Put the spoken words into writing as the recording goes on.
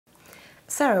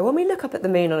Sarah, when we look up at the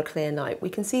moon on a clear night, we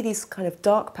can see these kind of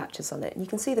dark patches on it, and you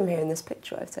can see them here in this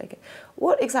picture I've taken.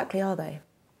 What exactly are they?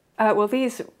 Well,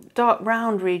 these dark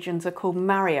round regions are called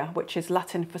maria, which is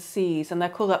Latin for seas, and they're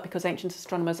called that because ancient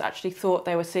astronomers actually thought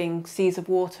they were seeing seas of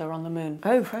water on the moon.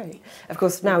 Oh, right. Of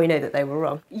course, now we know that they were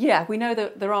wrong. Yeah, we know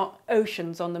that there aren't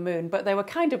oceans on the moon, but they were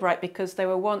kind of right because there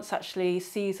were once actually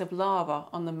seas of lava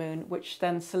on the moon, which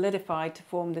then solidified to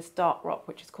form this dark rock,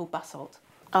 which is called basalt.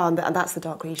 Oh, and that's the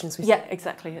dark regions we see. Yeah,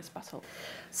 exactly, it's basalt.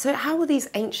 So how were these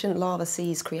ancient lava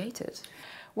seas created?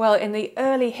 Well, in the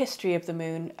early history of the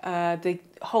moon, the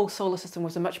whole solar system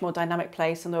was a much more dynamic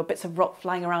place, and there were bits of rock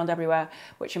flying around everywhere,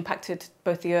 which impacted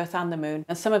both the Earth and the moon.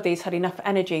 And some of these had enough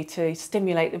energy to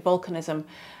stimulate the volcanism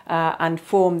and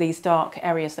form these dark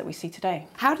areas that we see today.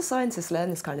 How do scientists learn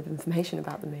this kind of information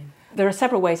about the moon? There are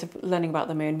several ways of learning about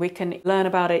the moon. We can learn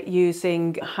about it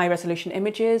using high-resolution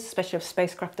images, especially of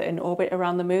spacecraft that are in orbit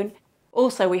around the moon.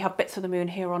 Also, we have bits of the moon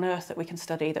here on Earth that we can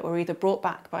study that were either brought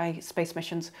back by space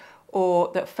missions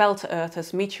or that fell to Earth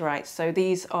as meteorites. So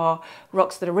these are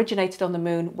rocks that originated on the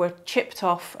moon, were chipped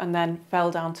off and then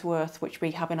fell down to Earth, which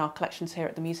we have in our collections here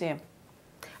at the museum.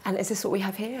 And is this what we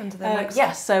have here under the microscope?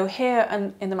 Yes, so here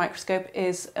in the microscope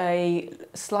is a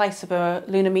slice of a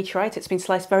lunar meteorite. It's been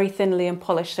sliced very thinly and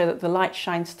polished so that the light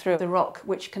shines through the rock,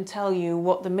 which can tell you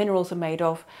what the minerals are made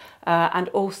of, and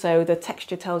also the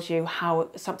texture tells you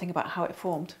something about how it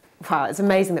formed. Wow, it's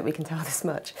amazing that we can tell this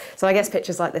much. So I guess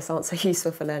pictures like this aren't so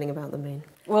useful for learning about the moon.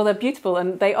 Well, they're beautiful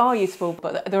and they are useful,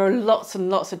 but there are lots and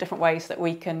lots of different ways that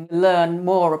we can learn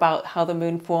more about how the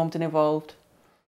moon formed and evolved.